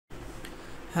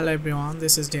Hello everyone,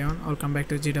 this is Deon. Welcome back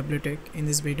to GW Tech. In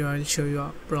this video I'll show you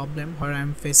a problem where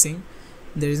I'm facing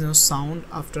there is no sound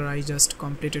after I just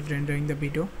completed rendering the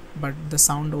video, but the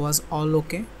sound was all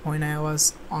okay when I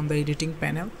was on the editing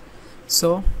panel.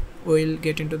 So we'll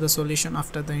get into the solution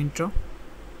after the intro.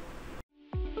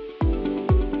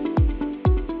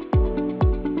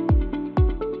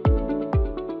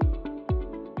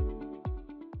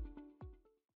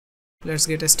 Let's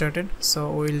get started.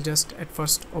 So we'll just at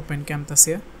first open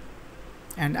Camtasia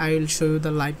and I will show you the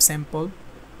live sample.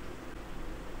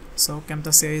 So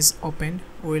Camtasia is opened.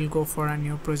 We'll go for a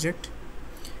new project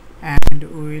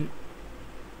and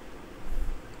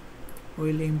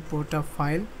we'll import a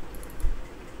file.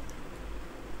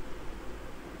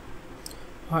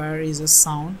 Where is a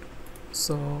sound?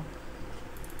 So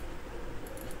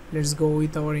let's go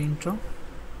with our intro.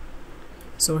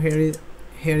 So here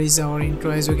is our intro.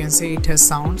 As you can see, it has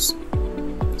sounds.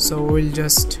 So we'll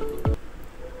just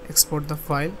export the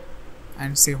file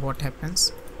and see what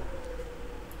happens.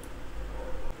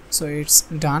 So it's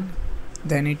done.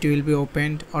 Then it will be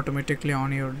opened automatically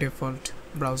on your default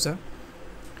browser.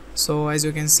 So as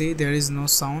you can see, there is no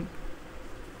sound.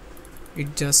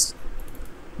 It just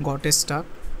got stuck.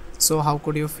 So how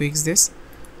could you fix this?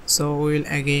 So we will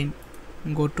again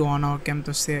go to on our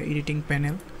Camtasia editing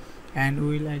panel and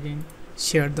we will again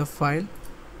share the file.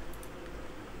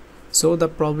 So the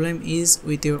problem is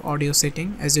with your audio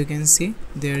setting. As you can see,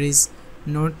 there is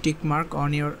no tick mark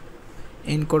on your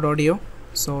encode audio,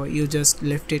 so you just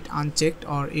left it unchecked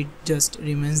or it just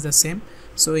remains the same.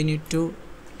 So you need to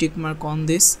tick mark on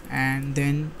this and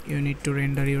then you need to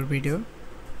render your video.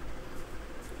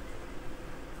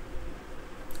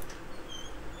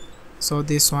 So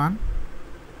this one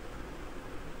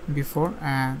before,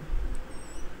 and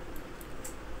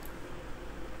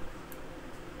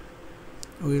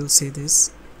we will see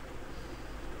this.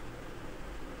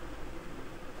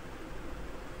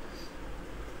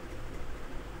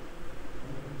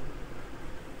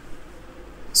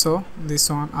 So this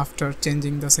one after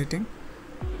changing the setting.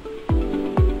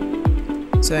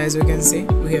 So as you can see,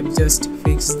 we have just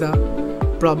fixed the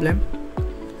problem.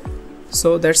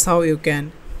 So that's how you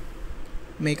can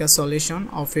make a solution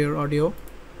of your audio.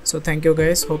 So thank you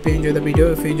guys, hope you enjoy the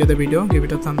video. If you enjoy the video, give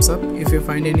it a thumbs up. If you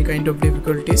find any kind of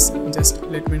difficulties, just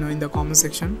let me know in the comment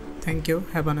section. Thank you,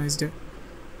 have a nice day.